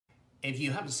If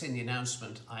you haven't seen the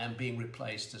announcement, I am being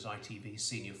replaced as ITV's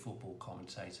senior football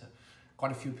commentator.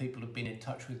 Quite a few people have been in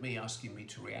touch with me asking me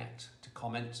to react, to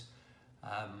comment.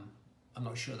 I'm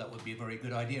not sure that would be a very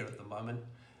good idea at the moment.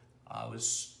 I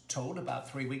was told about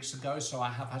 3 weeks ago, so I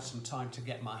have had some time to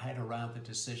get my head around the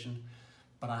decision,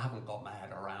 but I haven't got my head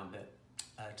around it.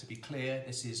 To be clear,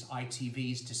 this is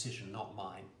ITV's decision, not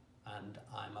mine, and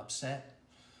I'm upset,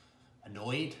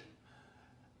 annoyed,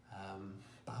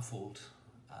 baffled.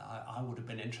 I would have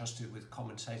been interested with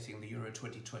commentating the Euro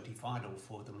 2020 final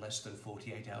for them less than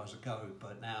 48 hours ago,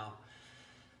 but now,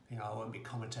 I won't be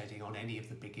commentating on any of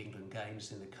the big England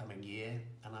games in the coming year,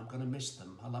 and I'm going to miss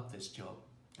them. I love this job,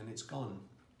 and it's gone.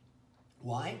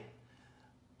 Why?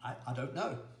 I don't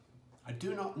know. I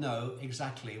do not know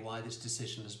exactly why this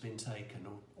decision has been taken.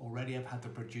 Already I've had the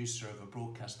producer of a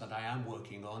broadcast that I am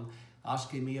working on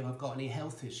asking me if I've got any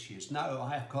health issues. No,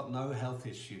 I have got no health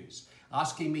issues.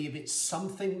 Asking me if it's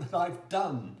something that I've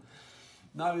done.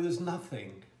 No, there's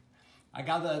nothing. I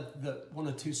gather that one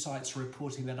or two sites are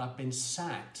reporting that I've been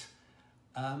sacked.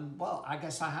 Well, I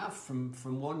guess I have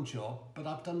from one job, but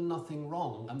I've done nothing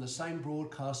wrong. I'm the same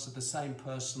broadcaster, the same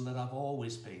person that I've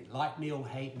always been. Like me or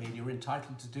hate me, and you're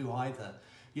entitled to do either.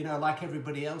 Like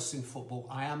everybody else in football,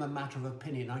 I am a matter of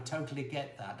opinion. I totally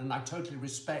get that, and I totally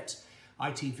respect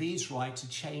ITV's right to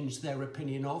change their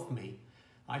opinion of me.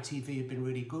 ITV have been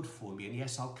really good for me, and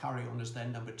yes, I'll carry on as their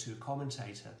number 2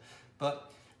 commentator.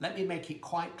 But let me make it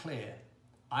quite clear,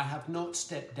 I have not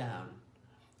stepped down.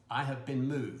 I have been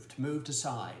moved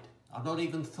aside. I've not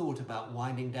even thought about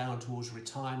winding down towards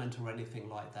retirement or anything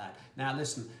like that. Now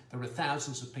listen, there are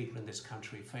thousands of people in this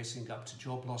country facing up to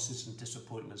job losses and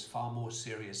disappointments far more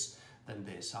serious than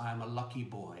this. I am a lucky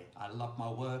boy. I love my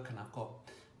work and I've got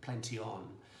plenty on.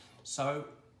 So,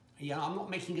 I'm not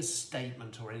making a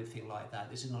statement or anything like that.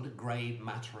 This is not a grave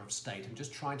matter of state. I'm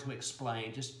just trying to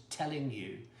explain, just telling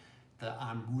you that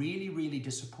I'm really, really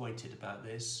disappointed about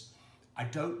this. I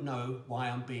don't know why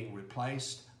I'm being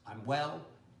replaced. I'm well,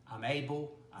 I'm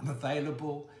able, I'm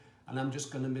available, and I'm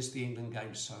just going to miss the England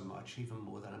games so much, even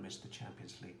more than I miss the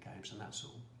Champions League games, and that's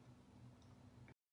all.